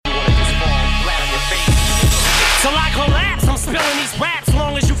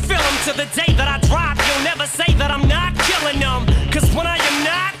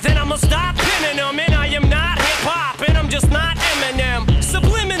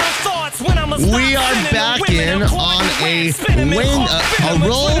We are back in on a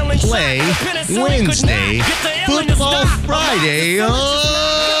role play Wednesday, football Friday.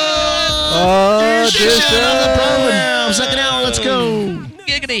 Edition of the program. Second hour, let's go.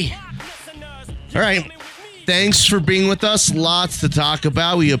 Giggity. All right. Thanks for being with us. Lots to talk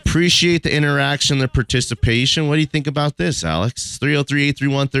about. We appreciate the interaction, the participation. What do you think about this, Alex?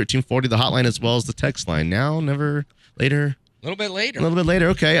 303-831-1340, the hotline as well as the text line. Now, never, later? A little bit later. A little bit later.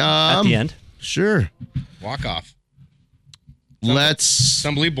 Okay. At the end. Sure. Walk off. It's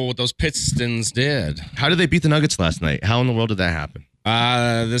unbelievable what those Pistons did. How did they beat the Nuggets last night? How in the world did that happen?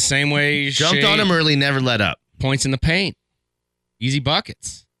 The same way. Jumped on them early, never let up. Points in the paint. Easy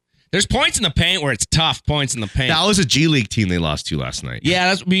buckets. There's points in the paint where it's tough points in the paint. That was a G League team they lost to last night. Yeah,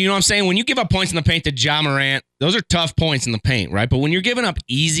 that's, you know what I'm saying? When you give up points in the paint to Ja Morant, those are tough points in the paint, right? But when you're giving up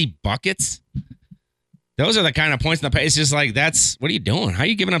easy buckets, those are the kind of points in the paint. It's just like, what are you doing? How are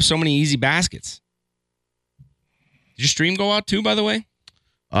you giving up so many easy baskets? Did your stream go out too, by the way?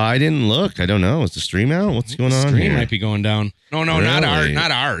 I didn't look. I don't know. Is the stream out? What's going on here? The stream might be going down. No, really?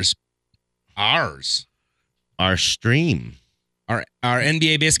 not ours. Ours. Our stream. Our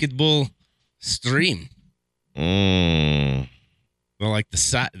NBA basketball stream. Well, like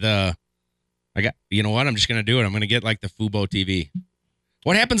you know what? I'm just going to do it. I'm going to get like the Fubo TV.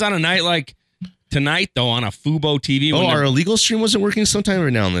 What happens on a night like tonight, though, on a Fubo TV? Our illegal stream wasn't working sometime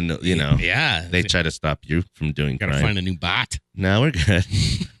right now and then, Yeah. They try to stop you from doing Got to find a new bot. No, we're good.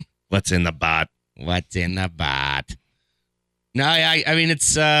 What's in the bot? What's in the bot? No, I mean,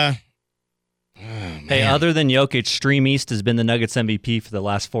 it's... Hey, other than Jokic, Stream East has been the Nuggets MVP for the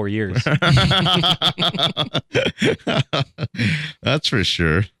last 4 years. That's for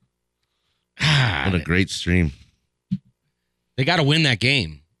sure. What a great stream. They got to win that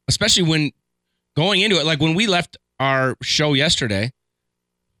game, especially when going into it. Like when we left our show yesterday,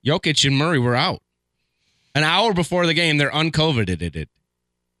 Jokic and Murray were out. An hour before the game, they're uncovided.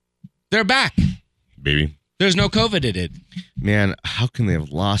 They're back. Baby. There's no COVID. Man, how can they have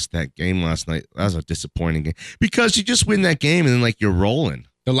lost that game last night? That was a disappointing game. Because you just win that game and then you're rolling.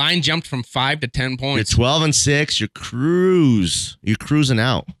 The line jumped from 5 to 10 points. You're 12-6. You're cruising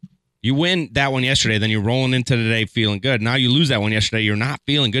out. You win that one yesterday, then you're rolling into today feeling good. Now you lose that one yesterday, you're not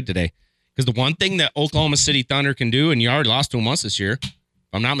feeling good today. Because the one thing that Oklahoma City Thunder can do, and you already lost to them once this year, if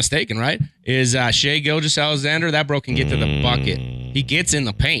I'm not mistaken, right, is Shai Gilgeous-Alexander, that bro can get to the bucket. He gets in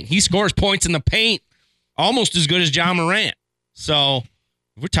the paint. He scores points in the paint. Almost as good as Ja Morant. So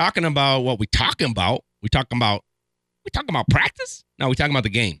if we're talking about what we talking about practice? No, we're talking about the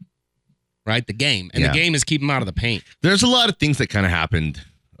game. Right? The game. And the game is keeping him out of the paint. There's a lot of things that kind of happened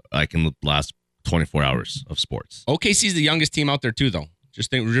like in the last 24 hours of sports. OKC's the youngest team out there too, though.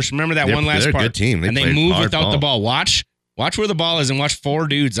 Just remember that one last part. They're a good team. They move without the ball. Watch where the ball is and watch four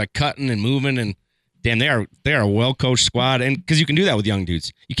dudes like cutting and moving and damn, they are a well-coached squad, and because you can do that with young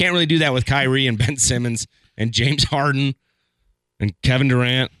dudes. You can't really do that with Kyrie and Ben Simmons and James Harden and Kevin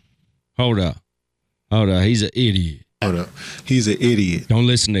Durant. Hold up. He's an idiot. He's an idiot. Don't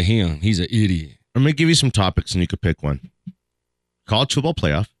listen to him. He's an idiot. I'm going to give you some topics, and you could pick one. College football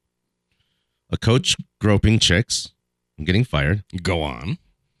playoff. A coach groping chicks and getting fired. Go on.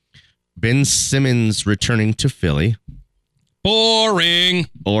 Ben Simmons returning to Philly. Boring.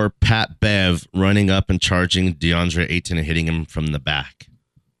 Or Pat Bev running up and charging DeAndre Ayton and hitting him from the back.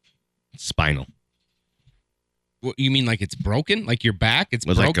 Spinal. What, you mean like it's broken? Like your back? It's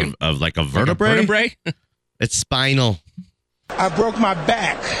with broken? Like a vertebrae? Like a vertebrae? It's spinal. I broke my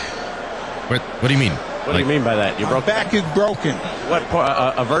back. What do you mean? What do you mean by that? My back is broken. What,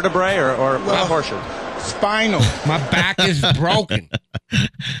 a vertebrae or what portion? Spinal. My back is broken.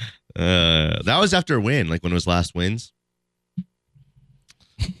 That was after a win, like when it was last wins.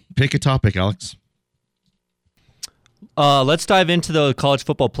 Pick a topic, Alex. Let's dive into the college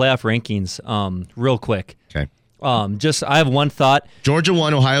football playoff rankings real quick. Okay. I have one thought. Georgia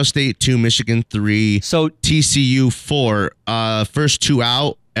 1, Ohio State 2, Michigan 3, so TCU 4. First two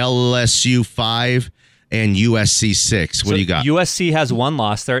out, LSU 5, and USC 6. What do you got? USC has one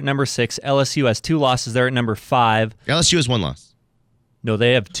loss. They're at number 6. LSU has 2 losses. They're at number 5. LSU has 1 loss. No,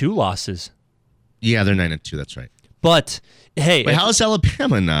 they have 2 losses. Yeah, they're 9-2. That's right. But hey, how is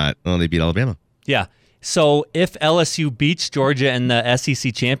Alabama not? Oh, they beat Alabama. Yeah. So if LSU beats Georgia in the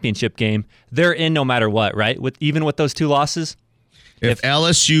SEC championship game, they're in no matter what, right? Even with those 2 losses. If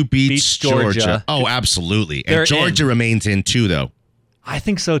LSU beats Georgia, oh, absolutely. And Georgia remains in too, though. I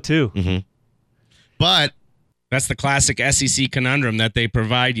think so too. Mm-hmm. But that's the classic SEC conundrum that they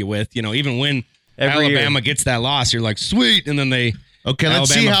provide you with. You know, even when Alabama gets that loss, you're like, sweet, and then let's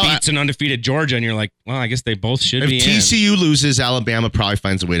see how beats an undefeated Georgia, and you're like, well, I guess they both should be in. If TCU loses, Alabama probably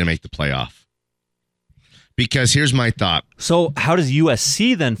finds a way to make the playoff. Because here's my thought. So how does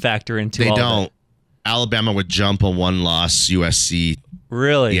USC then factor into They all don't. of Alabama would jump a one-loss USC. that?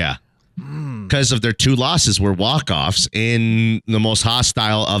 Really? Yeah. Because of their 2 losses were walk-offs in the most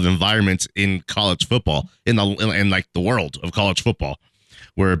hostile of environments in college football, in like the world of college football,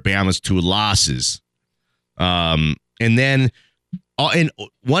 where Bama's 2 losses. And then and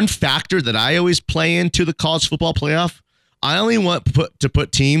one factor that I always play into the college football playoff, I only want to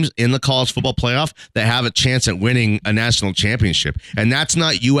put teams in the college football playoff that have a chance at winning a national championship. And that's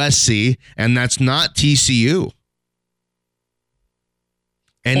not USC, and that's not TCU.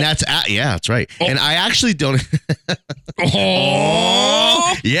 And that's right. And I actually don't.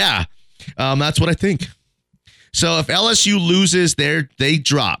 Yeah, that's what I think. So if LSU loses, they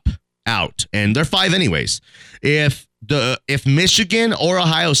drop out, and they're 5 anyways. If Michigan or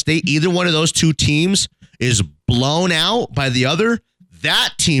Ohio State, either one of those 2 teams is blown out by the other,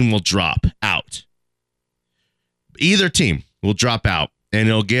 that team will drop out. Either team will drop out. And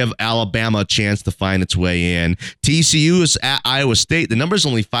it'll give Alabama a chance to find its way in. TCU is at Iowa State. The number's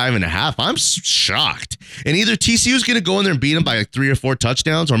only 5.5. I'm shocked. And either TCU is going to go in there and beat them by like 3 or 4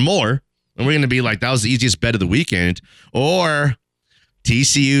 touchdowns or more, and we're going to be like, that was the easiest bet of the weekend, or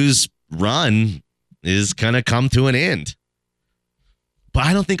TCU's run is going to come to an end. But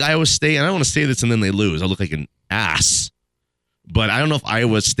I don't think Iowa State, and I don't want to say this and then they lose. I'll look like an ass. But I don't know if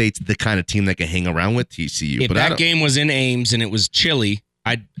Iowa State's the kind of team that can hang around with TCU. If but that game was in Ames and it was chilly,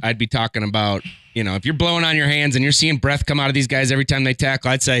 I'd be talking about, if you're blowing on your hands and you're seeing breath come out of these guys every time they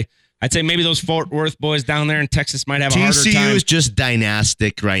tackle, I'd say maybe those Fort Worth boys down there in Texas might have a harder time. TCU is just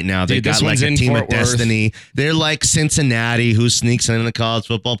dynastic right now. They got like a team of destiny. They're like Cincinnati, who sneaks in the college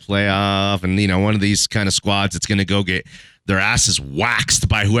football playoff, and one of these kind of squads that's going to go get their asses waxed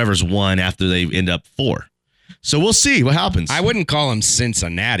by whoever's won after they end up 4. So we'll see what happens. I wouldn't call them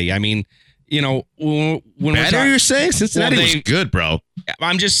Cincinnati. I mean, when better, you're saying? Cincinnati was good, bro.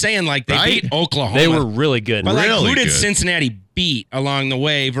 I'm just saying, like, they beat Oklahoma. They were really good. But really who did good. Cincinnati beat along the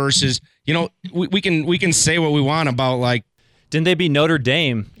way versus, we can say what we want about, like. Didn't they beat Notre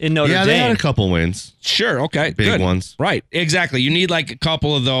Dame in Notre Dame? Yeah, they had a couple wins. Sure, okay. Big ones. Right, exactly. You need, like, a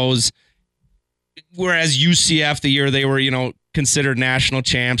couple of those. Whereas UCF, the year they were, considered national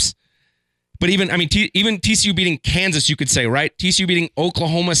champs. But even TCU beating Kansas, you could say, right? TCU beating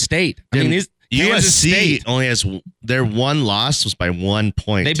Oklahoma State. Kansas USC State only has their one loss was by 1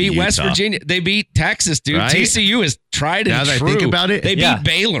 point. They beat West Virginia. They beat Texas, dude. Right? TCU is tried and now that true. I think about it, they beat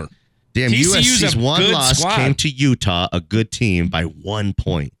Baylor. Damn, TCU's USC's a one good loss squad. came to Utah, a good team, by 1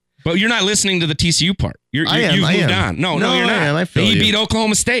 point. But you're not listening to the TCU part. You've moved on. No, you're not. I am. I feel They you. beat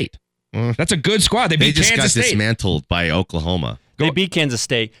Oklahoma State. That's a good squad. They beat just Kansas got State. dismantled by Oklahoma. They beat Kansas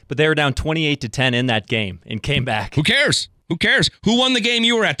State, but they were down 28-10 in that game and came back. Who cares? Who won the game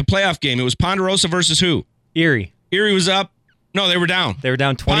you were at, the playoff game? It was Ponderosa versus who? Erie. Erie was up. No, they were down. They were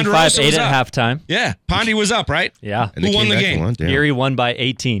down Ponderosa 25-8 was at up. halftime. Yeah, Pondy was up, right? Yeah. And they Who won came the back game? and won. Damn. Erie won by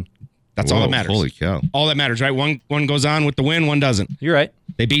 18. That's all Whoa, that matters. Holy cow. All that matters, right? One goes on with the win, one doesn't. You're right.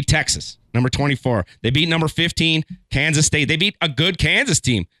 They beat Texas, number 24. They beat number 15, Kansas State. They beat a good Kansas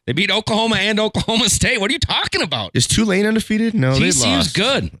team. They beat Oklahoma and Oklahoma State. What are you talking about? Is Tulane undefeated? No, they TCU's lost.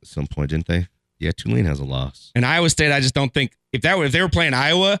 good. At some point, didn't they? Yeah, Tulane has a loss. And Iowa State, I just don't think if they were playing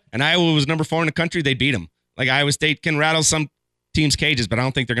Iowa and Iowa was number 4 in the country, they'd beat them. Like Iowa State can rattle some teams' cages, but I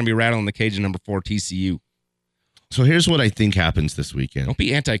don't think they're going to be rattling the cage of number 4 TCU. So here's what I think happens this weekend.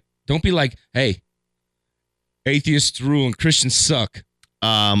 Don't be like, hey, atheists rule and Christians suck.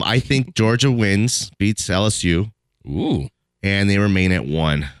 I think Georgia beats LSU, Ooh. and they remain at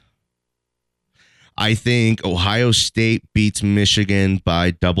 1. I think Ohio State beats Michigan by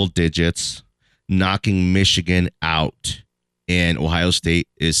double digits, knocking Michigan out, and Ohio State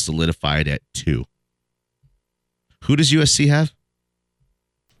is solidified at 2. Who does USC have?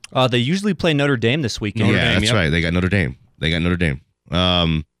 They usually play Notre Dame this weekend. That's right. They got Notre Dame.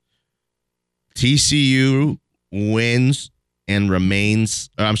 TCU wins and remains.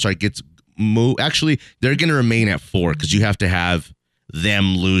 Gets moved. Actually, they're going to remain at 4 because you have to have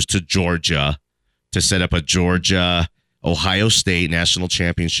them lose to Georgia to set up a Georgia-Ohio State national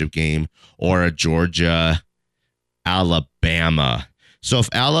championship game or a Georgia-Alabama. So if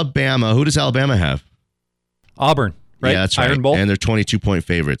Alabama, who does Alabama have? Auburn, right? Yeah, that's right. Iron Bowl. And they're 22-point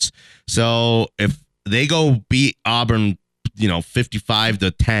favorites. So if they go beat Auburn,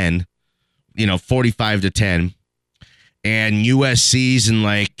 55-10, 45-10, and USC's in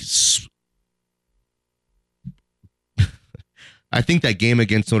I think that game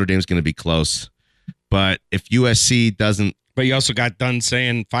against Notre Dame is going to be close. But if USC doesn't, But you also got done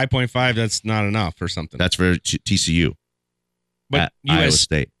saying 5.5, that's not enough or something. that's for TCU. But Iowa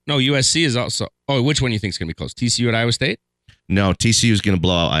State. No, USC is also. Oh, which one do you think is going to be close? TCU at Iowa State? No, TCU is going to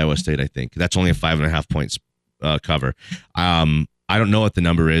blow out Iowa State, I think. That's only a 5.5 points cover. I don't know what the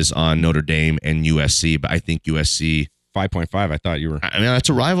number is on Notre Dame and USC, but I think USC 5.5. I thought you were. I mean, that's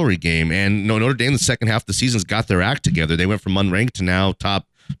a rivalry game. And Notre Dame, the second half of the season's got their act together. They went from unranked to now top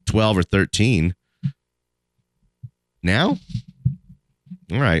 12 or 13. Now?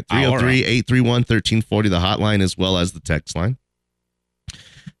 All right. 303-831-1340, the hotline as well as the text line.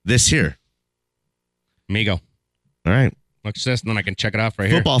 This here. Migo. All right. Look at this, and then I can check it off right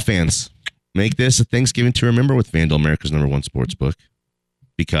Football fans, make this a Thanksgiving to remember with FanDuel, America's #1 sportsbook.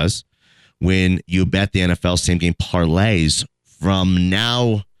 Because when you bet the NFL same-game parlays from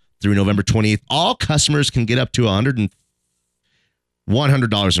now through November 28th, all customers can get up to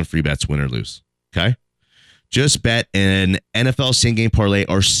 $100 in free bets, win or lose. Okay? Just bet an NFL same-game parlay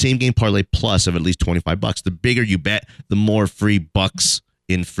or same-game parlay plus of at least $25. The bigger you bet, the more free bucks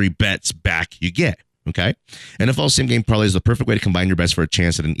in free bets back you get. Okay? NFL same-game parlay is the perfect way to combine your bets for a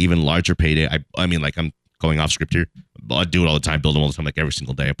chance at an even larger payday. I mean, like, I'm going off script here. I do it all the time, build them all the time, like every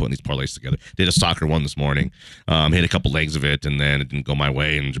single day. I'm putting these parlays together. Did a soccer one this morning. Hit a couple legs of it, and then it didn't go my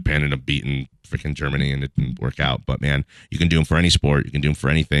way, and Japan ended up beating freaking Germany, and it didn't work out. But, man, you can do them for any sport. You can do them for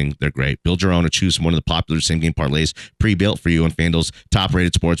anything. They're great. Build your own or choose from one of the popular same-game parlays pre-built for you on FanDuel's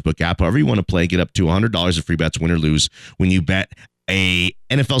top-rated sportsbook app. However you want to play, get up to $100 in free bets, win or lose, when you bet a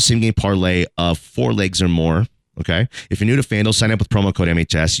NFL same-game parlay of 4 legs or more. Okay. If you're new to FanDuel, sign up with promo code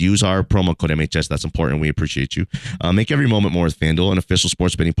MHS. Use our promo code MHS. That's important. We appreciate you. Make every moment more with FanDuel, an official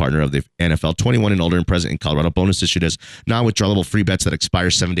sports betting partner of the NFL. 21 and older and present in Colorado. Bonus issued as non-withdrawable free bets that expire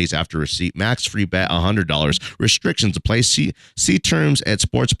 7 days after receipt. Max free bet $100. Restrictions apply. See terms at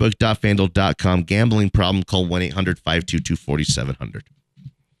sportsbook.fanduel.com. Gambling problem? Call 1-800-522-4700.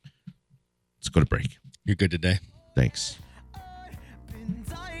 Let's go to break. You're good today. Thanks.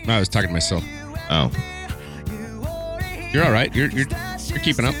 No, I was talking to myself. Oh. You're all right. You're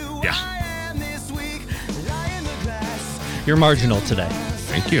keeping up. Yeah. You're marginal today.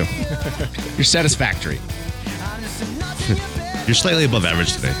 Thank you. You're satisfactory. You're slightly above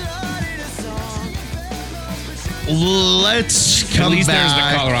average today. Let's come At least back. there's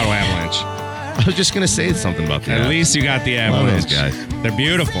the Colorado Avalanche. I was just going to say something about that. At least you got the Love Avalanche. those guys. They're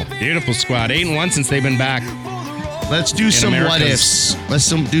beautiful. Beautiful squad. 8-1 since they've been back. Let's do some America's- what ifs. Let's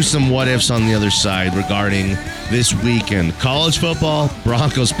do some what ifs on the other side regarding this weekend. College football,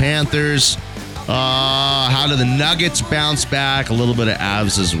 Broncos, Panthers. How do the Nuggets bounce back? A little bit of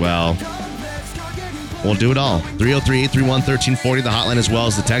Avs as well. We'll do it all. 303-831-1340, the hotline as well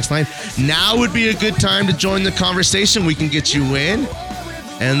as the text line. Now would be a good time to join the conversation. We can get you in.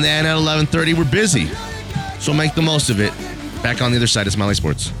 And then at 11:30, we're busy. So make the most of it. Back on the other side of Smiley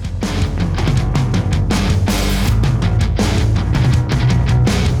Sports.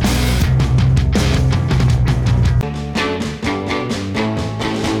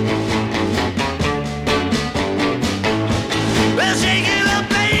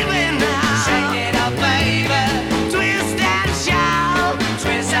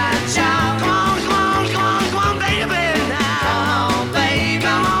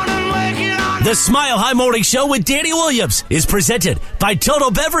 The Smile High Morning Show with Danny Williams is presented by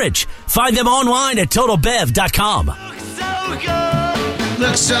Total Beverage. Find them online at TotalBev.com.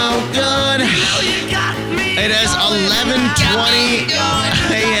 Looks so good. It is 11:20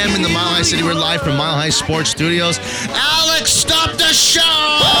 a.m. in the Mile High City. We're live from Mile High Sports Studios. Alex, stop the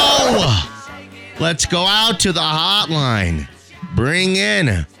show! Let's go out to the hotline. Bring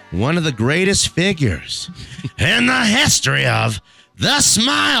in one of the greatest figures in the history of the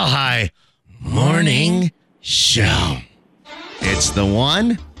Smile High Morning Show. It's the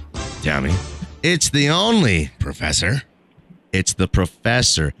one, Tammy. It's the only Professor. It's the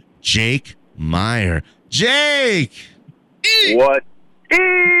Professor, Jake Meyer. Jake! What?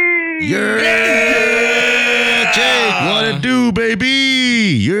 Yeah, Jake, what it do,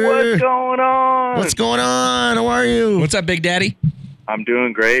 baby? What's going on? What's going on? How are you? What's up, Big Daddy? I'm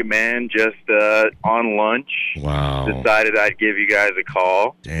doing great, man. Just on lunch. Wow. Decided I'd give you guys a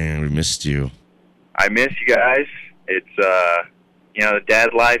call. Damn, we missed you. I miss you guys. It's, the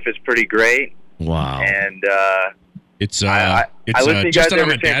dad life is pretty great. Wow. And I I listen to you guys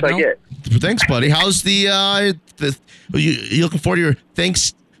every chance I get. Thanks, buddy. How's the you looking forward to your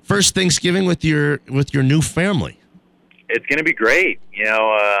first Thanksgiving with your new family? It's going to be great.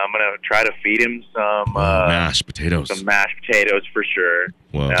 I'm going to try to feed him some mashed potatoes. Some mashed potatoes for sure.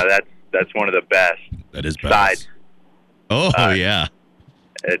 Whoa. That's one of the best. That is best. Sides. Oh, yeah.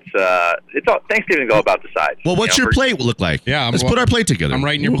 It's all Thanksgiving's all about the sides. Well, what's your plate look like? Yeah, let's put our plate together. I'm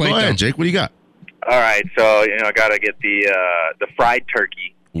writing your plate Go ahead, down. Jake. What do you got? All right, so I got to get the fried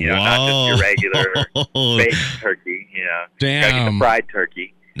turkey. Not just your regular baked turkey. Got to get the Damn. fried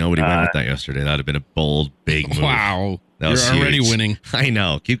turkey. Nobody went with that yesterday. That would have been a bold, big move. Wow. That was You're already huge. winning. I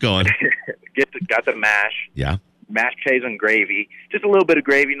know. Keep going. Got the mash. Yeah. Mashed potatoes and gravy. Just a little bit of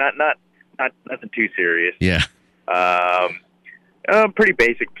gravy, not nothing too serious. Yeah. Pretty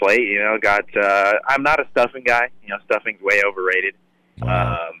basic plate. Got. I'm not a stuffing guy. Stuffing's way overrated.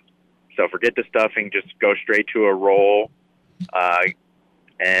 Wow. So forget the stuffing. Just go straight to a roll.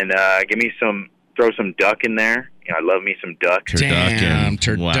 And give me throw some duck in there. I love me some duck. Damn,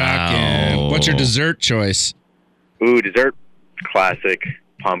 turducken. Wow. What's your dessert choice? Ooh, dessert classic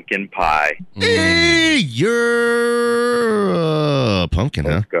pumpkin pie. Hey, you're a pumpkin,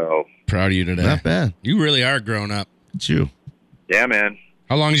 huh? Let's go. Proud of you today. Not bad. You really are grown up. It's you. Yeah, man.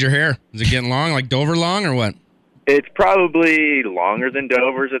 How long is your hair? Is it getting long, like Dover long, or what? It's probably longer than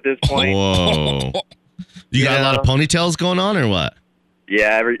Dover's at this point. Whoa. You got a lot of ponytails going on or what?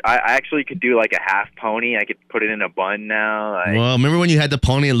 Yeah, I actually could do like a half pony. I could put it in a bun now. Well, remember when you had the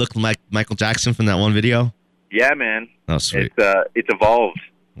pony and looked like Michael Jackson from that one video? Yeah, man. Oh, sweet. It's evolved.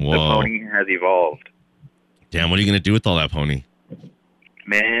 Whoa. The pony has evolved. Damn, what are you going to do with all that pony?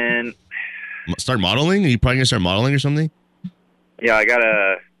 Man. Start modeling? Are you probably going to start modeling or something? Yeah, I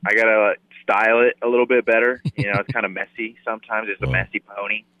gotta style it a little bit better. It's kind of messy sometimes. It's a messy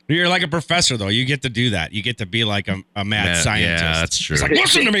pony. You're like a professor, though. You get to do that. You get to be like a mad scientist. Yeah, that's true. It's like,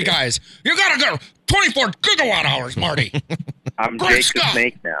 listen to me, guys. You got to go 24 gigawatt hours, Marty. I'm Great Jake stuff. the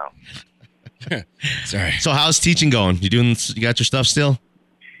Snake now. Sorry. So how's teaching going? You got your stuff still?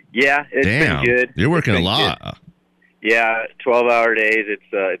 Yeah, it's Damn. been good. You're working a It's been lot. good. Yeah, 12-hour days.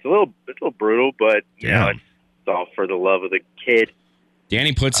 It's a little brutal, but Damn. it's all for the love of the kid.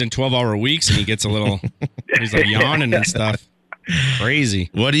 Danny puts in 12-hour weeks, and he gets a little, he's like yawning and stuff. Crazy.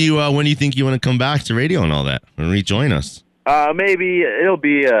 What do you? When do you think you want to come back to radio and all that and rejoin us? Maybe it'll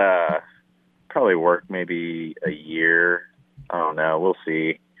be probably work maybe a year. I don't know. We'll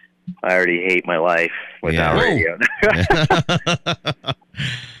see. I already hate my life without radio.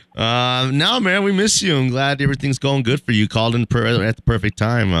 No, man, we miss you. I'm glad everything's going good for you. Called in at the perfect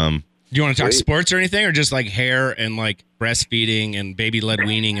time. Do you want to talk sports or anything, or just like hair and like breastfeeding and baby-led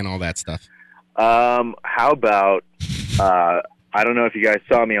weaning and all that stuff? How about I don't know if you guys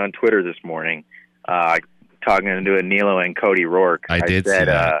saw me on Twitter this morning talking to Anilo and Cody Rourke. I did see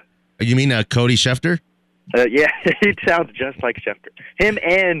that. You mean Cody Schefter? Yeah, it sounds just like Schefter. Him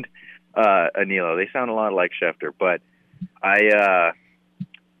and Anilo, they sound a lot like Schefter. But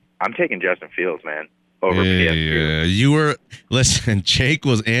I'm taking Justin Fields, man, over PS2. Listen, Jake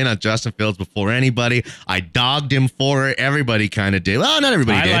was in on Justin Fields before anybody. I dogged him for it. Everybody kind of did. Well, not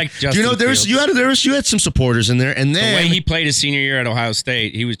everybody did. I like Justin Fields. You had some supporters in there, and then the way he played his senior year at Ohio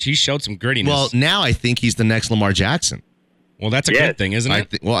State, he showed some grittiness. Well, now I think he's the next Lamar Jackson. Well, that's a good thing, isn't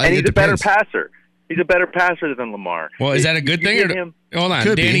it? And he's a better passer. He's a better passer than Lamar. Well, is that a good thing? Hold on.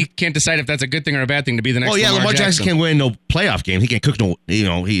 Danny can't decide if that's a good thing or a bad thing to be the next Lamar Jackson can't win no playoff game. He can't cook no,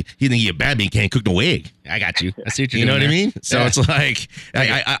 he think he a bad man, he can't cook no egg. I got you. I see what you're You know doing what I there. mean? So it's like,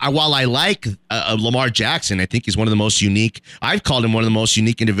 while I like Lamar Jackson, I think he's one of the most unique. I've called him one of the most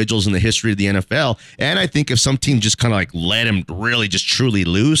unique individuals in the history of the NFL. And I think if some team just kind of like let him really just truly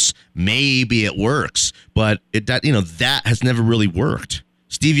loose, maybe it works. But that has never really worked.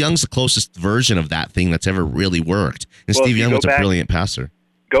 Steve Young's the closest version of that thing that's ever really worked. And Steve Young was a brilliant passer.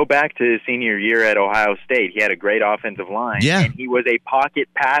 Go back to his senior year at Ohio State. He had a great offensive line. Yeah. And he was a pocket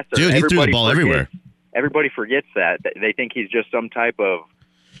passer. Dude, he threw the ball everywhere. Everybody forgets that. They think he's just some type of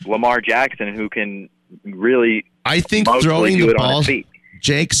Lamar Jackson who can really I think throwing the ball,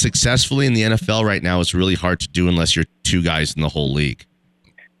 Jake, successfully in the NFL right now is really hard to do unless you're two guys in the whole league.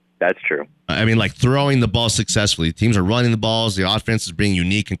 That's true. I mean, like throwing the ball successfully. Teams are running the balls. The offense is being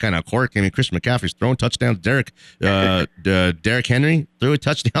unique and kind of quirky. I mean, Christian McCaffrey's throwing touchdowns. Derrick Henry threw a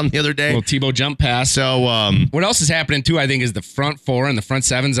touchdown the other day. Well, Tebow jump pass. So what else is happening too? I think is the front four and the front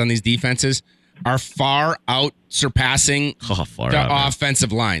sevens on these defenses are far out surpassing the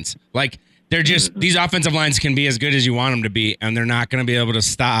offensive lines. Like they're just these offensive lines can be as good as you want them to be, and they're not going to be able to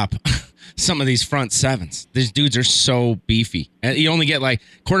stop some of these front sevens. These dudes are so beefy. And you only get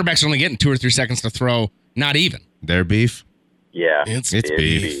quarterbacks are only getting 2 or 3 seconds to throw, not even. Their beef? Yeah. It's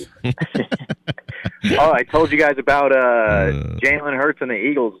beef. Oh, I told you guys about Jalen Hurts and the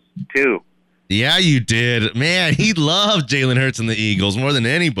Eagles, too. Yeah, you did. Man, he loved Jalen Hurts and the Eagles more than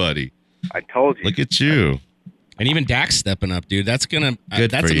anybody. I told you. Look at you. And even Dak's stepping up, dude. That's an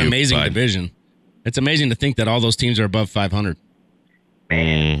amazing bud. division. It's amazing to think that all those teams are above 500.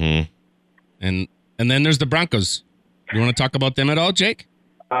 Mm-hmm. And then there's the Broncos. You want to talk about them at all, Jake?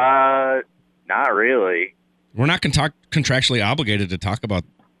 Not Not really. We're not contractually obligated to talk about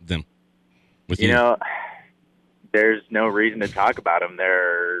them with you. You know, there's no reason to talk about them.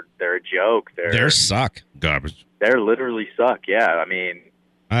 They're a joke. They suck. Garbage. They're literally suck. Yeah, I mean,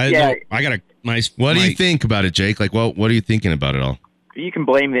 I got a nice. What do you think about it, Jake? Like, what are you thinking about it all? you can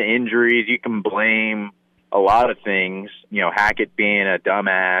blame the injuries. You can blame a lot of things. You know, Hackett being a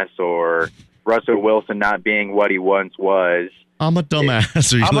dumbass or Russell Wilson not being what he once was. I'm a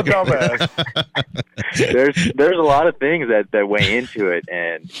dumbass. I'm a dumbass. There's a lot of things that weigh into it,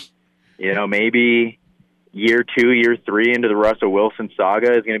 and you know, maybe year 2, year 3 into the Russell Wilson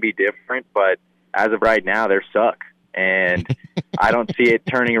saga is going to be different, but as of right now, they suck, and I don't see it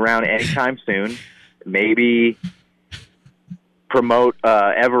turning around anytime soon. Maybe promote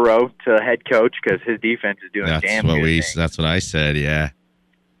Evero to head coach because his defense is doing damn good. That's what I said. Yeah.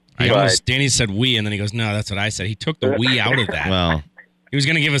 Danny said we, and then he goes, no, that's what I said. He took the we out of that. Well, he was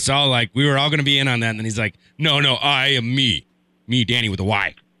going to give us all, like, we were all going to be in on that, and then he's like, no, I am me. Me, Danny, with a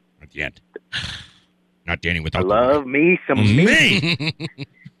Y at the end. Not Danny with a Y. I love me some me.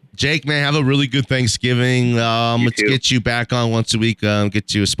 Jake, man, have a really good Thanksgiving. Let's get you back on once a week,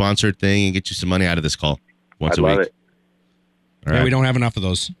 get you a sponsored thing, and get you some money out of this call once a week. I love it. All right. We don't have enough of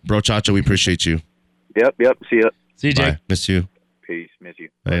those. Bro Chacho, we appreciate you. Yep. See ya. See you, Jake. Bye. Miss you. Peace. Miss you.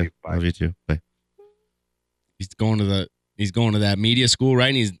 Hey, Bye. love you too. Bye. He's going to that media school, right?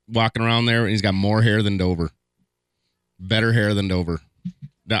 And he's walking around there, and he's got more hair than Dover. Better hair than Dover.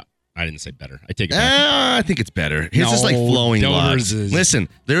 No, I didn't say better. I take it back. I think it's better. His is like flowing locks. Listen,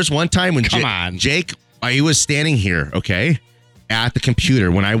 there's one time when Jake, he was standing here, okay, at the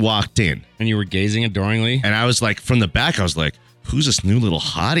computer when I walked in. And you were gazing adoringly? And I was like, from the back, I was like, who's this new little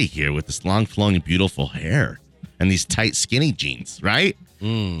hottie here with this long, flowing, beautiful hair and these tight, skinny jeans, right?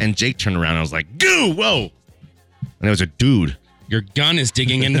 And Jake turned around and I was like, goo, whoa. And it was a dude. Your gun is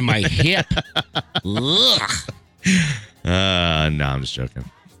digging into my hip. Ugh. No, I'm just joking.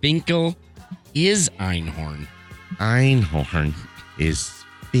 Finkel is Einhorn. Einhorn is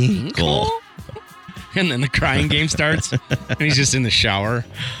Finkel. And then the crying game starts, and he's just in the shower.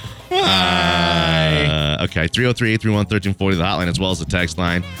 Okay, 303-831-1340, the hotline as well as the text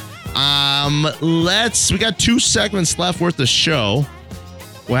line. We got 2 segments left worth of show.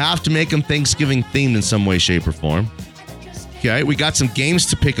 We'll have to make them Thanksgiving themed in some way, shape, or form. Okay, we got some games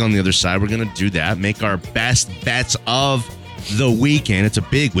to pick on the other side. We're going to do that. Make our best bets of the weekend. It's a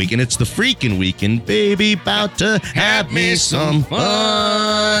big weekend. It's the freaking weekend, baby. About to have me some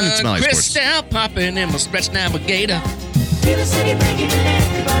fun. It's Smiley Sports. Crystal popping in my stretch navigator. Feel the city breaking and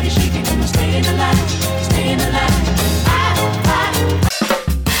everybody shaking and we're staying alive, staying alive.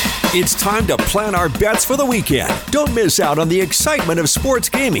 It's time to plan our bets for the weekend. Don't miss out on the excitement of sports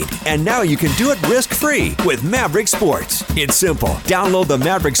gaming. And now you can do it risk-free with Maverick Sports. It's simple. Download the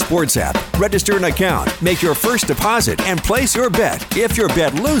Maverick Sports app, register an account, make your first deposit, and place your bet. If your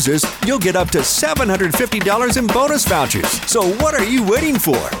bet loses, you'll get up to $750 in bonus vouchers. So what are you waiting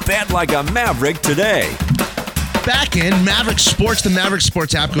for? Bet like a Maverick today. Back in Maverick Sports, the Maverick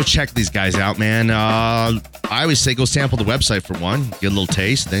Sports app. Go check these guys out, man. I always say go sample the website for one, get a little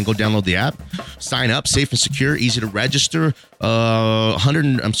taste, then go download the app. Sign up, safe and secure, easy to register.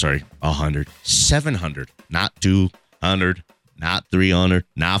 700, not 200, not 300,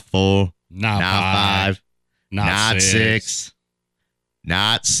 not 4, not 5, not 6.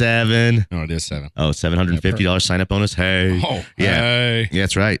 Not 7. No, it is 7. Oh, $750 sign up bonus. Hey. Oh, yeah. Hey. Yeah,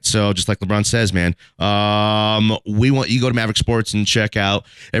 that's right. So just like LeBron says, man, we want you to go to Maverick Sports and check out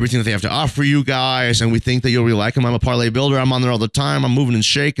everything that they have to offer you guys. And we think that you'll really like them. I'm a parlay builder. I'm on there all the time. I'm moving and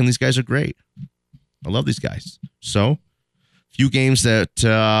shaking. These guys are great. I love these guys. So few games that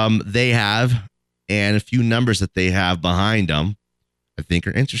they have and a few numbers that they have behind them, I think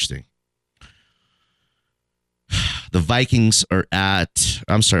are interesting. The Vikings are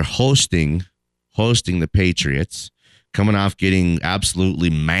hosting the Patriots, coming off getting absolutely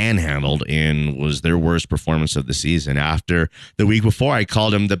manhandled in was their worst performance of the season. After the week before, I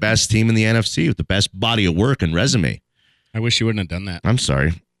called them the best team in the NFC with the best body of work and resume. I wish you wouldn't have done that. I'm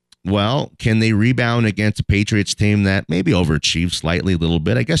sorry. Well, can they rebound against a Patriots team that maybe overachieved slightly a little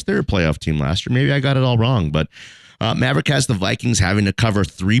bit? I guess they're a playoff team last year. Maybe I got it all wrong, but Maverick has the Vikings having to cover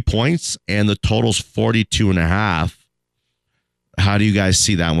 3 points, and the total's 42.5. How do you guys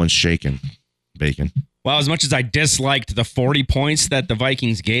see that one shaking, Bacon? Well, as much as I disliked the 40 points that the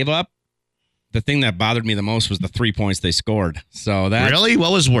Vikings gave up, the thing that bothered me the most was the 3 points they scored. So that Really?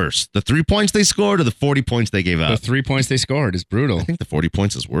 What was worse? The 3 points they scored or the 40 points they gave the up? 3 points they scored is brutal. I think the 40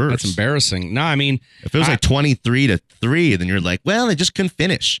 points is worse. That's embarrassing. No, I mean, If it was like 23-3, then you're like, well, they just couldn't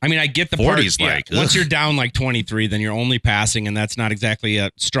finish. I mean, I get the 40 part. is like, once ugh. you're down like 23, then you're only passing, and that's not exactly a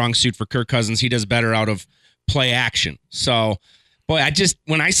strong suit for Kirk Cousins. He does better out of play action. So, boy,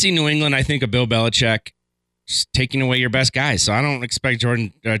 when I see New England, I think of Bill Belichick just taking away your best guys. So I don't expect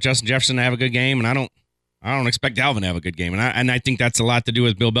Justin Jefferson to have a good game, and I don't expect Dalvin to have a good game. And I think that's a lot to do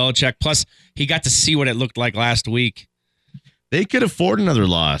with Bill Belichick. Plus, he got to see what it looked like last week. They could afford another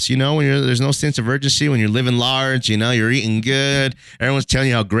loss. You know, when there's no sense of urgency, when you're living large, you know, you're eating good. Everyone's telling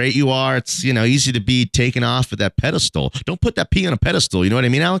you how great you are. It's, you know, easy to be taken off of that pedestal. Don't put that pea on a pedestal. You know what I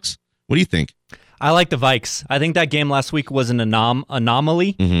mean, Alex? What do you think? I like the Vikes. I think that game last week was an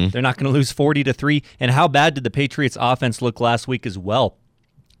anomaly. Mm-hmm. They're not going to lose 40-3. And how bad did the Patriots offense look last week as well?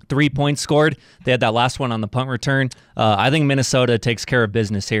 3 points scored. They had that last one on the punt return. I think Minnesota takes care of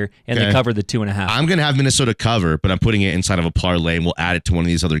business here, and they cover the 2.5. I'm going to have Minnesota cover, but I'm putting it inside of a parlay, and we'll add it to one of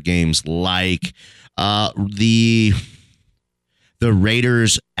these other games, like the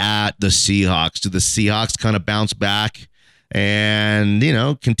Raiders at the Seahawks. Do the Seahawks kind of bounce back and, you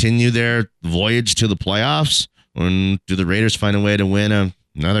know, continue their voyage to the playoffs? Or do the Raiders find a way to win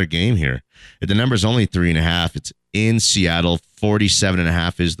another game here? If the number's only 3.5, it's in Seattle.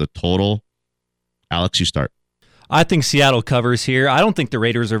 47.5 is the total. Alex, you start. I think Seattle covers here. I don't think the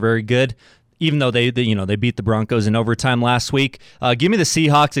Raiders are very good, even though they beat the Broncos in overtime last week. Give me the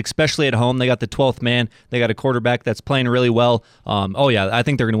Seahawks, especially at home. They got the 12th man. They got a quarterback that's playing really well. I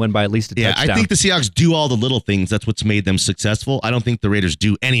think they're going to win by at least a touchdown. I think the Seahawks do all the little things. That's what's made them successful. I don't think the Raiders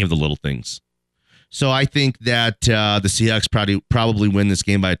do any of the little things. So I think that the Seahawks probably win this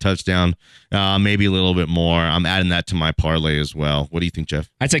game by a touchdown, maybe a little bit more. I'm adding that to my parlay as well. What do you think, Jeff?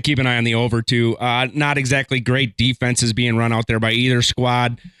 I'd say keep an eye on the over, too. Not exactly great defenses being run out there by either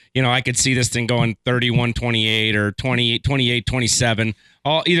squad. You know, I could see this thing going 31-28 or 28-27.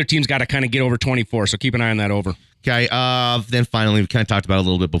 Either team's got to kind of get over 24, so keep an eye on that over. Okay, then finally, we kind of talked about it a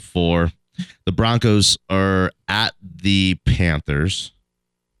little bit before. The Broncos are at the Panthers.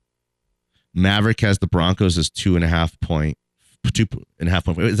 Maverick has the Broncos as 2.5 point.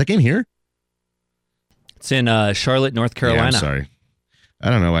 Is that game here? It's in Charlotte, North Carolina. Yeah, I'm sorry. I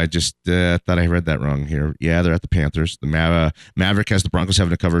don't know. I just thought I read that wrong here. Yeah, they're at the Panthers. The Maverick has the Broncos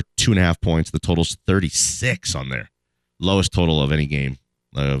having to cover 2.5 points. The total's 36 on there. Lowest total of any game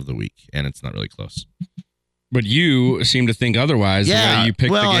of the week, and it's not really close. But you seem to think otherwise. Yeah, You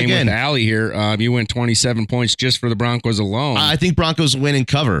picked the game again, with Allie here. You went 27 points just for the Broncos alone. I think Broncos win and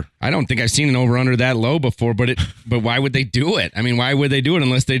cover. I don't think I've seen an over-under that low before, but why would they do it? I mean, why would they do it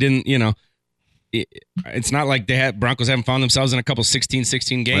unless they didn't, you know, it's not like Broncos haven't found themselves in a couple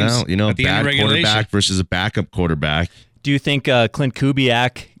 16-16 games. Well, you know, at the end bad of regulation. quarterback versus a backup quarterback. Do you think Clint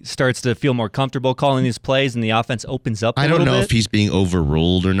Kubiak starts to feel more comfortable calling these plays and the offense opens up a little bit? I don't know if he's being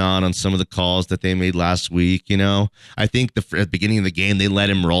overruled or not on some of the calls that they made last week. You know, I think at the beginning of the game, they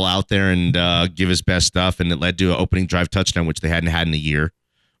let him roll out there and give his best stuff, and it led to an opening drive touchdown, which they hadn't had in a year.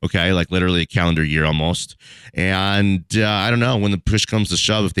 Okay, like literally a calendar year almost. And I don't know, when the push comes to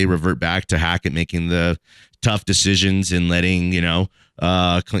shove, if they revert back to Hackett making the tough decisions and letting, you know,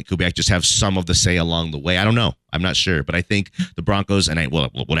 Clint Kubiak just have some of the say along the way. I don't know. I'm not sure. But I think the Broncos,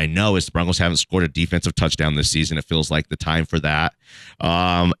 what I know is the Broncos haven't scored a defensive touchdown this season. It feels like the time for that.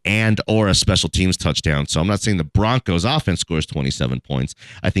 And or a special teams touchdown. So I'm not saying the Broncos offense scores 27 points.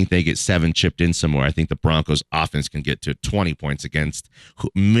 I think they get 7 chipped in somewhere. I think the Broncos offense can get to 20 points against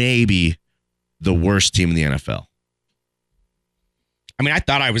maybe the worst team in the NFL. I mean, I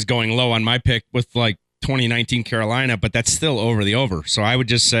thought I was going low on my pick with like 2019 Carolina, but that's still over the over. So I would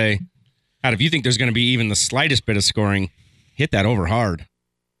just say, if you think there's going to be even the slightest bit of scoring, hit that over hard.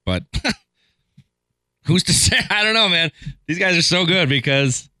 But who's to say? I don't know, man. These guys are so good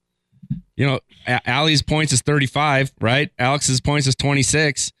because, you know, Allie's points is 35, right? Alex's points is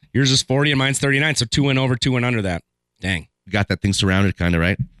 26. Yours is 40 and mine's 39. So 2 and over, 2 and under that. Dang. You got that thing surrounded kind of,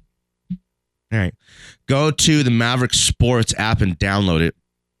 right? All right. Go to the Maverick Sports app and download it.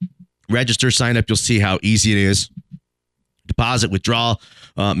 Register, sign up. You'll see how easy it is. Deposit, withdrawal.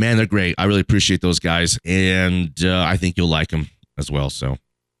 Man, they're great. I really appreciate those guys. And I think you'll like them as well. So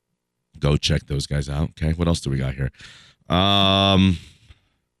go check those guys out. Okay. What else do we got here?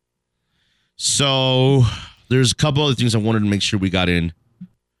 So there's a couple other things I wanted to make sure we got in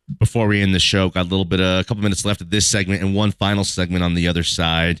before we end the show. Got a couple minutes left of this segment and one final segment on the other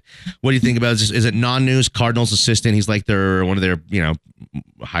side. What do you think about this? Is it non-news? Cardinals assistant. He's like one of their, you know,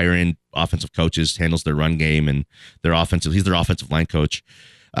 higher end offensive coaches, handles their run game and he's their offensive line coach.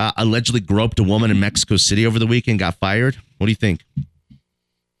 allegedly groped a woman in Mexico City over the weekend, got fired. What do you think?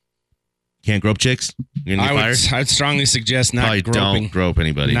 Can't grope chicks? You're gonna get fired? I'd strongly suggest not Probably groping. don't grope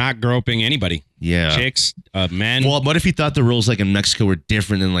anybody. Not groping anybody. Yeah. Chicks, men. Well, what if he thought the rules like in Mexico were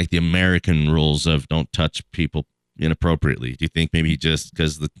different than like the American rules of don't touch people inappropriately? Do you think maybe just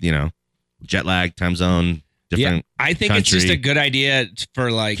because the jet lag, time zone, different? Yeah, I think country, it's just a good idea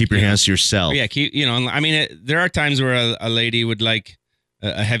for like keep your hands to yourself. Yeah, I mean, there are times where a lady would like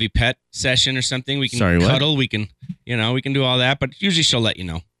a heavy pet session or something. We can cuddle. We can do all that, but usually she'll let you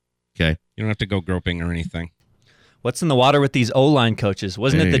know. Okay. You don't have to go groping or anything. What's in the water with these O-line coaches?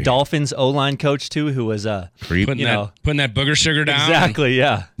 Wasn't it the Dolphins O-line coach too who was putting that booger sugar down? Exactly,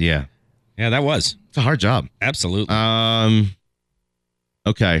 yeah. Yeah. Yeah, that was. It's a hard job. Absolutely.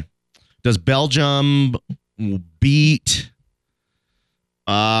 Okay. Does Belgium beat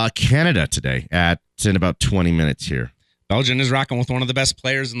Canada today in about 20 minutes here? Belgium is rocking with one of the best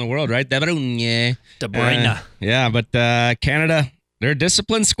players in the world, right? De Bruyne. Yeah, but Canada, they're a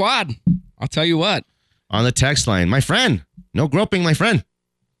disciplined squad. I'll tell you what. On the text line, my friend. No groping, my friend.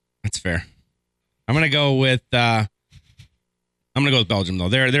 That's fair. I'm gonna go with Belgium though.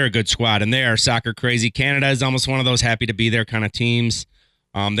 They're a good squad and they are soccer crazy. Canada is almost one of those happy to be there kind of teams.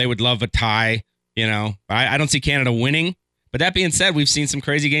 They would love a tie. I don't see Canada winning. But that being said, we've seen some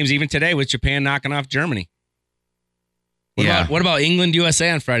crazy games even today with Japan knocking off Germany. What about England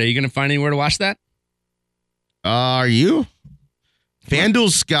USA on Friday? Are you gonna find anywhere to watch that? Are you?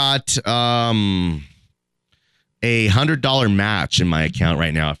 FanDuel's got a $100 match in my account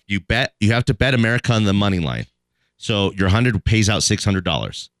right now. If you bet, you have to bet America on the money line. So your 100 pays out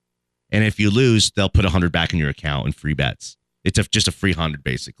 $600. And if you lose, they'll put 100 back in your account in free bets. It's just a free 100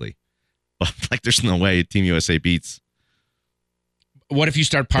 basically. But like there's no way Team USA beats. What if you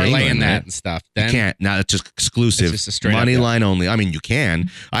start parlaying England, that right? and stuff? Then you can't. Now it's just exclusive. It's just a straight money up, line only. I mean, you can.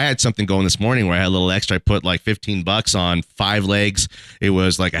 I had something going this morning where I had a little extra. I put like $15 on 5 legs. It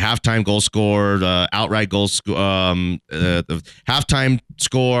was like a halftime goal scored, outright goal, the halftime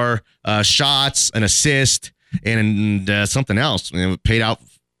score, shots, an assist, and something else. And it paid out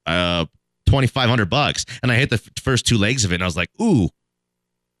 $2,500. And I hit the first 2 legs of it, and I was like, ooh.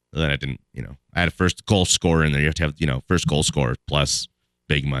 Then I didn't, I had a first goal scorer in there. You have to have, first goal scorer plus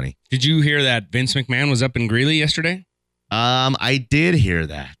big money. Did you hear that Vince McMahon was up in Greeley yesterday? I did hear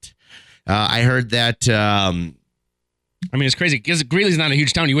that. I heard that. I mean, it's crazy because Greeley's not a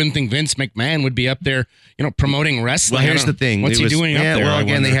huge town. You wouldn't think Vince McMahon would be up there, promoting wrestling. Well, here's the thing. What's he doing up there? Well,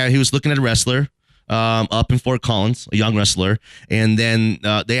 again, he was looking at a wrestler up in Fort Collins, a young wrestler, and then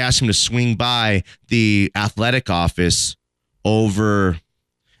they asked him to swing by the athletic office over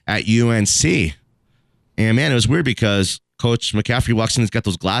at UNC. And man, it was weird because Coach McCaffrey walks in, he's got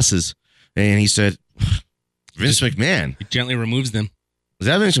those glasses, and he said, Vince McMahon. He gently removes them. Was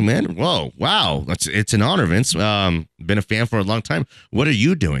that Vince McMahon? Whoa, wow. It's an honor, Vince. Been a fan for a long time. What are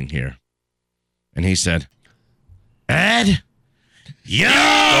you doing here? And he said, Ed,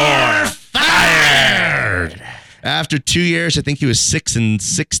 you're fired. After 2 years, I think he was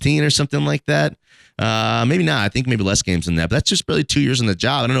 6-16 or something like that. Maybe not. I think maybe less games than that. But that's just barely 2 years in the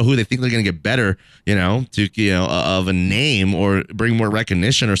job. I don't know who they think they're going to get better, of a name or bring more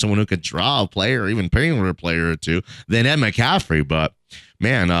recognition or someone who could draw a player or even pay for a player or two than Ed McCaffrey. But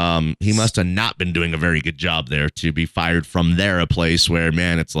man, he must have not been doing a very good job there to be fired from there, a place where,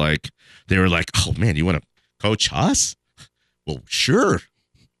 man, it's like they were like, oh man, you want to coach us? Well, sure.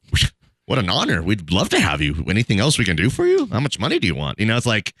 What an honor. We'd love to have you. Anything else we can do for you? How much money do you want? It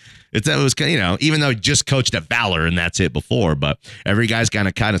was even though he just coached at Valor and that's it before, but every guy's got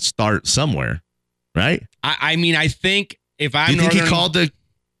to kind of start somewhere, right? I mean, I think if I'm Do you think he called the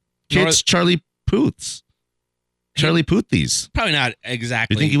kids Charlie Puths? Charlie Puthies. Probably not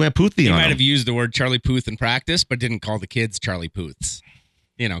exactly. You think he went Puthie on He might him? have used the word Charlie Puth in practice, but didn't call the kids Charlie Puths.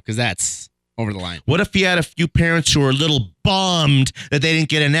 Because that's over the line. What if he had a few parents who were a little bummed that they didn't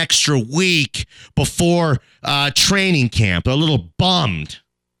get an extra week before training camp? They're a little bummed.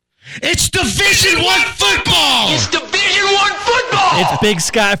 It's Division I football! It's Division I football! It's Big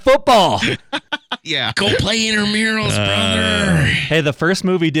Sky football. Yeah. Go play intramurals, brother. Hey, the first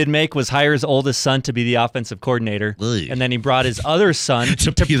move he did make was hire his oldest son to be the offensive coordinator. And then he brought his other son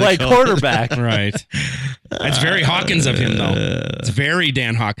to play quarterback. Right. That's very Hawkins of him, though. It's very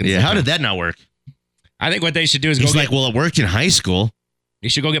Dan Hawkins. Yeah, how did that not work? I think what they should do is He's well, it worked in high school. You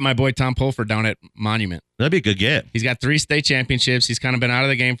should go get my boy Tom Pulford down at Monument. That'd be a good get. He's got 3 state championships. He's kind of been out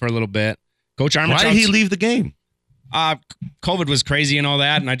of the game for a little bit. Coach Armstrong. Why did he leave the game? COVID was crazy and all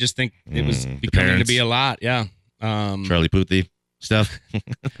that, and I just think it was becoming to be a lot. Yeah. Charlie Puthie. stuff.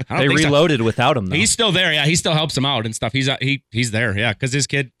 They reloaded without him, though. He's still there. Yeah, he still helps him out and stuff. He's there. Yeah, because his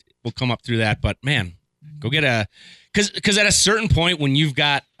kid will come up through that. But man, go get a because at a certain point when you've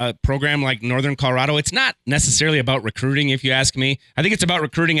got a program like Northern Colorado, it's not necessarily about recruiting. If you ask me, I think it's about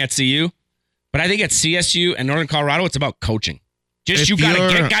recruiting at CU, but I think at CSU and Northern Colorado, it's about coaching. Just you got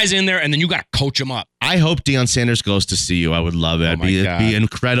to get guys in there, and then you got to coach them up. I hope Deion Sanders goes to CU. I would love it. It'd be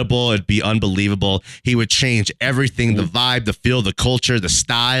incredible. It'd be unbelievable. He would change everything, the vibe, the feel, the culture, the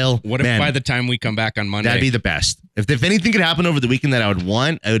style. What if by the time we come back on Monday? That'd be the best. If anything could happen over the weekend that I would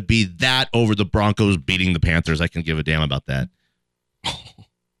want, it would be that over the Broncos beating the Panthers. I can give a damn about that.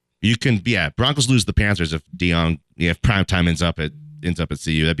 Broncos lose the Panthers if primetime ends up at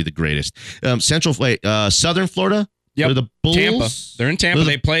CU. That'd be the greatest. Southern Florida? Yep. They're the Bulls. Tampa. They're in Tampa.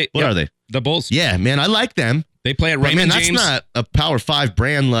 They play. What are they? The Bulls. Yeah, man, I like them. They play at Raymond James. That's not a Power 5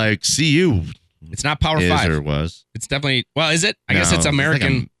 brand like CU. It's not Power 5. Or was. It's definitely. Well, is it? I guess it's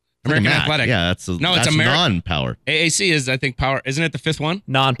American Athletic. Yeah, that's American non-power. AAC is, I think, power. Isn't it the fifth one?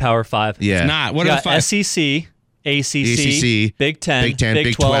 Non-Power 5. Yeah. It's not. What are the five? SEC, ACC, Big 10,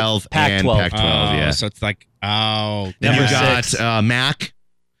 Big 12, Pac-12. and Pac-12. Yeah. So it's like, Then you got MAC,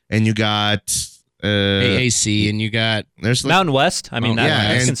 and you got AAC, and you got there's Mountain West. I mean,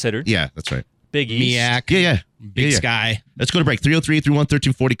 that's considered. Yeah, that's right. Big East. MEAC. Yeah. Big Sky. Let's go to break.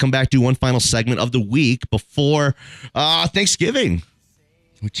 303-831-1340. Come back, do one final segment of the week before Thanksgiving.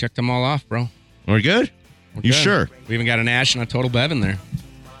 We checked them all off, bro. We're good? We're you good. sure? We even got an Ash and a Total Bev in there.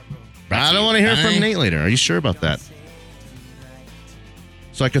 I don't want to hear from Nate later. Are you sure about that?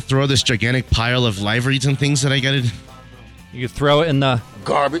 So I could throw this gigantic pile of live reads and things that I got to... You could throw it in the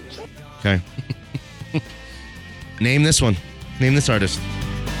garbage. Okay. Name this one. Name this artist.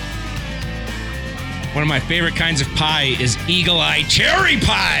 One of my favorite kinds of pie is Eagle Eye Cherry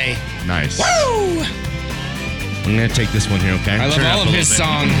Pie. Nice. Woo! I'm going to take this one here, okay? I love all of his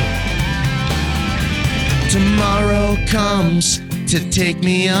songs. Tomorrow comes to take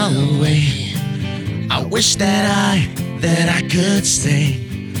me away. I wish that I could stay.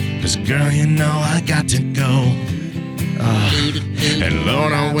 'Cause girl, you know I got to go. And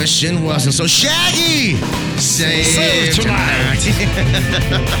Lord, I wish it wasn't so shaggy. Save tonight.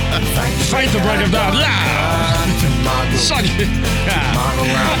 Fight the break of dawn.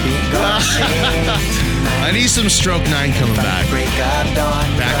 I need some Stroke 9 coming back.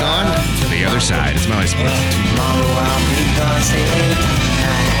 Back on the other side. It's Molly Sports. Tomorrow I'll be gone, save tonight.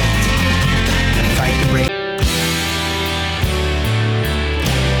 Fight the break.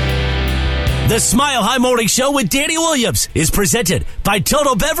 The Smile High Morning Show with Danny Williams is presented by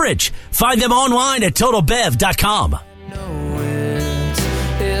Total Beverage. Find them online at TotalBev.com.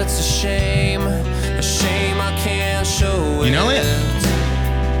 It's a shame I can't show it. You know it?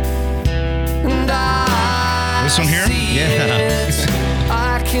 This one here? Yeah.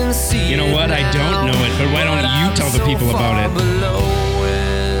 I can see. You know what? I don't know it, but why don't you tell the people about it?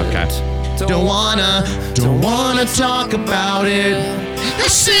 Okay. Don't wanna talk about it. I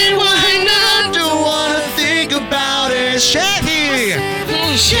said why not? Don't wanna think about it. Shaggy,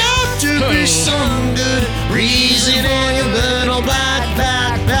 shout to be some good reason for your little back,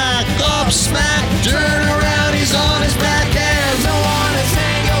 up smack, turn around, he's on his back and I wanna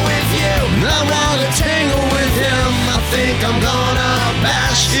tangle with you. I wanna tangle with him. I think I'm gonna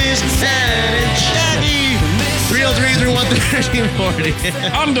bash his head. And Shaggy,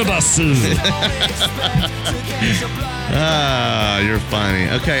 303-331-1340. Under the sea. You're funny.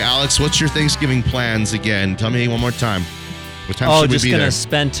 Okay, Alex, what's your Thanksgiving plans again? Tell me one more time. What time should we just be gonna there?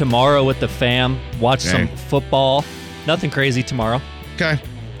 spend tomorrow with the fam, watch some football. Nothing crazy tomorrow. Okay.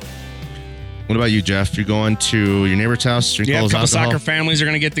 What about you, Jeff? You're going to your neighbor's house? Yeah, a couple soccer families are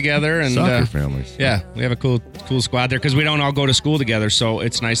going to get together. And soccer families. Yeah, we have a cool squad there because we don't all go to school together. So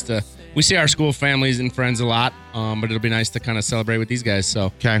it's nice to, we see our school families and friends a lot, but it'll be nice to kind of celebrate with these guys. So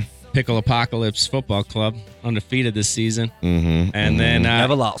okay. Pickle Apocalypse Football Club, undefeated this season. Mm-hmm. And then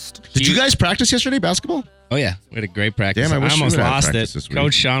never lost. Did you guys practice yesterday, basketball? Oh, yeah. We had a great practice. Damn, I wish almost we had lost practice it. this week.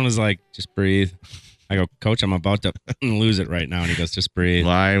 Coach Sean was like, just breathe. I go, Coach, I'm about to lose it right now. And he goes, just breathe.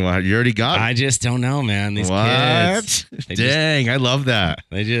 Why? You already got it. I just don't know, man. These kids. Dang, I love that.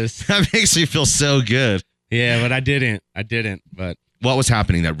 They just. That makes me feel so good. Yeah, but I didn't. But. What was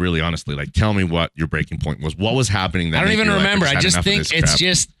happening that really, honestly, like, tell me what your breaking point was. What was happening that I don't made even you remember. Like, I just think it's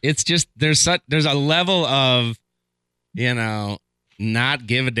just there's a level of, not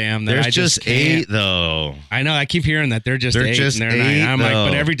give a damn that there's I just can't. 8 though. I know. I keep hearing that they're just 8 just and they're 8, 9. I'm like, though.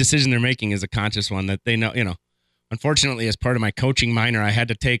 but every decision they're making is a conscious one that they know. Unfortunately, as part of my coaching minor, I had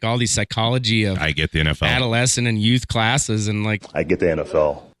to take all these psychology of I get the NFL adolescent and youth classes, and like I get the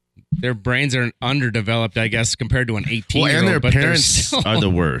NFL. their brains are underdeveloped, I guess, compared to an 18-year-old. Well, and their but parents are the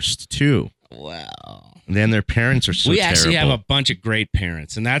worst, too. Wow. And then their parents are so we terrible. actually have a bunch of great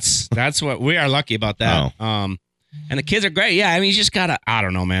parents, and that's what we are lucky about that. Oh. And the kids are great. Yeah, I mean, you just gotta. I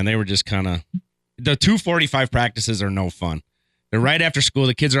don't know, man. They were just kind of the 2:45 practices are no fun. They're right after school.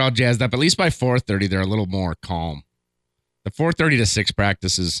 The kids are all jazzed up. At least by 4:30, they're a little more calm. The 4:30 to 6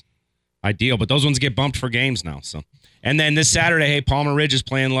 practice is ideal, but those ones get bumped for games now. So, and then this Saturday, hey, Palmer Ridge is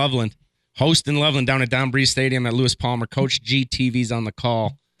playing Loveland, hosting Loveland down at Don Breeze Stadium at Lewis Palmer. Coach GTV's on the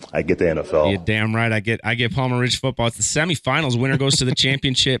call. I get the NFL. You're damn right. I get Palmer Ridge football. It's the semifinals. Winner goes to the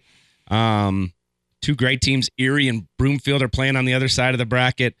championship. Two great teams, Erie and Broomfield, are playing on the other side of the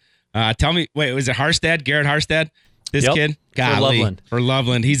bracket. Tell me, wait, was it Harstad? Garrett Harstad? This kid? Golly, for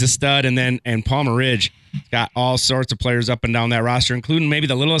Loveland. He's a stud. And Palmer Ridge got all sorts of players up and down that roster, including maybe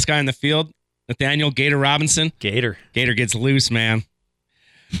the littlest guy in the field, Nathaniel Gator Robinson. Gator gets loose, man.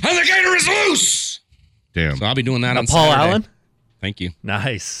 And the Gator is loose! Damn. So I'll be doing that on Paul Saturday. Allen? Thank you.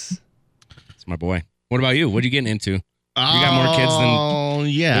 Nice. That's my boy. What about you? What are you getting into? You got more kids than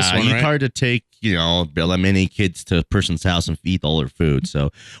this one, it's right? hard to take, many kids to a person's house and feed all their food.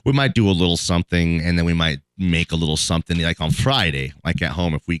 So we might do a little something, and then we might make a little something like on Friday, like at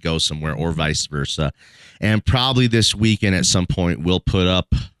home if we go somewhere, or vice versa. And probably this weekend at some point we'll put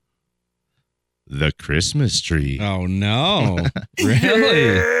up the Christmas tree. Oh, no.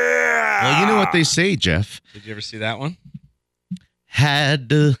 Really? Well, you know what they say, Jeff. Did you ever see that one? Had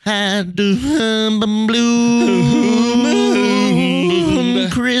to blue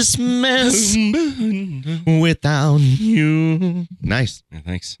Christmas without you. Nice. Yeah,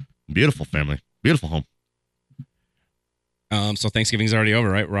 thanks. Beautiful family. Beautiful home. So Thanksgiving's already over,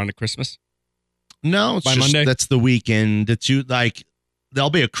 right? We're on to Christmas? No, it's By just, Monday? that's the weekend. There'll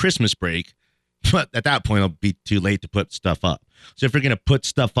be a Christmas break, but at that point, it'll be too late to put stuff up. So if you're going to put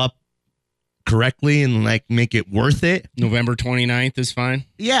stuff up correctly and make it worth it, November 29th is fine.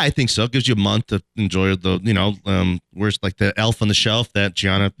 Yeah, I think so. It gives you a month to enjoy where's like the elf on the shelf that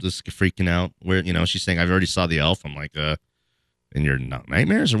Gianna is freaking out where, she's saying, I've already saw the elf. I'm like, in your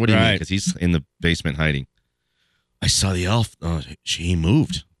nightmares, or what do you mean? Because he's in the basement hiding. I saw the elf. She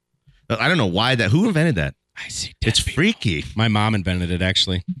moved. I don't know why who invented that? I see. It's freaky. My mom invented it,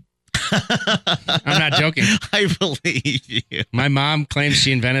 actually. I'm not joking. I believe you. My mom claims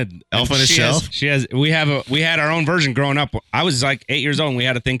she invented elf on a shelf. We had our own version growing up. I was like 8 years old, and we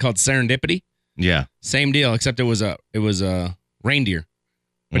had a thing called serendipity. Yeah. Same deal, except it was a reindeer.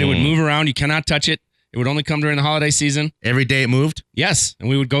 But it would move around. You cannot touch it. It would only come during the holiday season. Every day it moved? Yes, and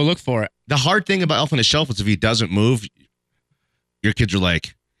we would go look for it. The hard thing about elf on a shelf is if he doesn't move, your kids are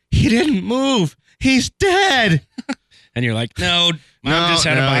like, he didn't move. He's dead. And you're like, no, Mom just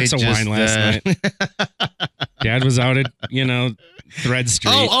had a box of wine last night. Dad was out at, Thread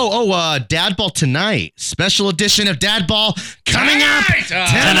Street. Dad Ball tonight. Special edition of Dad Ball coming up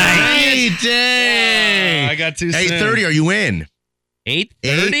tonight. Dang. I got too soon. 8:30. Are you in?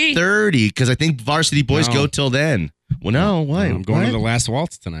 8:30? 8:30, because I think Varsity Boys go till then. Well, no, what? I'm going to the Last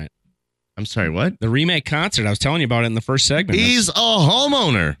Waltz tonight. I'm sorry, what? The remake concert. I was telling you about it in the first segment. He's a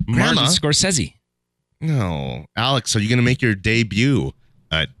homeowner. Martin Grandma. Scorsese. No. Alex, are you going to make your debut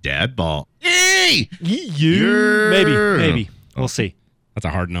at Dad Ball? Hey! Maybe. We'll see. That's a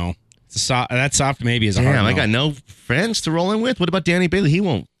hard no. That soft maybe is a Damn, hard no. I got no friends to roll in with. What about Danny Bailey? He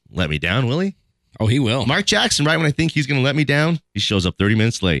won't let me down, will he? Oh, he will. Mark Jackson, right when I think he's going to let me down, he shows up 30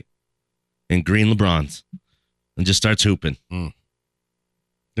 minutes late in green LeBrons and just starts hooping.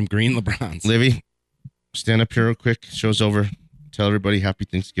 Them green LeBrons. Livy, stand up here real quick. Show's over. Tell everybody Happy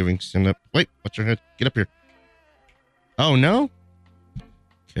Thanksgiving. Stand up. Wait, watch your head. Get up here. Oh, no?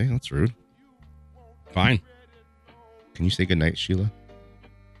 Okay, that's rude. Fine. Can you say goodnight, Sheila?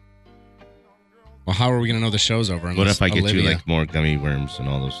 Well, how are we going to know the show's over? What if I get you more gummy worms and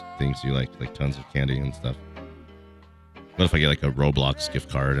all those things you like tons of candy and stuff? What if I get a Roblox gift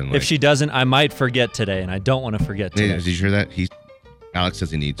card? And if she doesn't, I might forget today, and I don't want to forget today. Did you hear that? Alex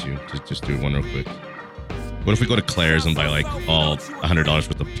says he needs you. Just do one real quick. What if we go to Claire's and buy all $100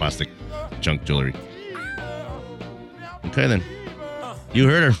 worth of plastic junk jewelry? Okay, then. You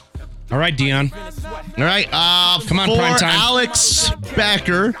heard her. All right, Dion. All right. Come on, for prime time. Alex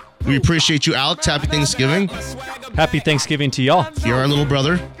Backer, we appreciate you, Alex. Happy Thanksgiving. Happy Thanksgiving to y'all. You're our little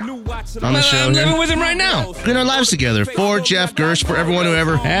brother on the show. I'm living with him right now. In our lives together. For Jeff Gersh, for everyone who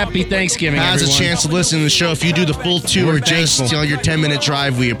ever Happy Thanksgiving, has everyone. a chance to listen to the show. If you do the full tour, just your 10-minute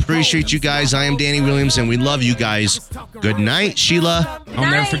drive, we appreciate you guys. I am Danny Williams, and we love you guys. Good night, Sheila. I'll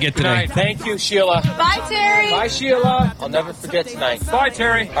never forget today. Thank you, Sheila. Bye, Terry. Bye, Sheila. I'll never forget tonight. Bye,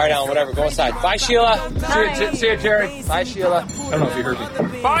 Terry. All right, Alan, whatever. Go inside. Bye, Sheila. See you, Terry. Bye, Sheila. I don't know if you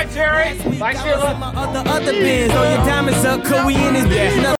heard me. Bye, Terry. Bye, Sheila. Other bins on your diamonds up, cause we in this bitch.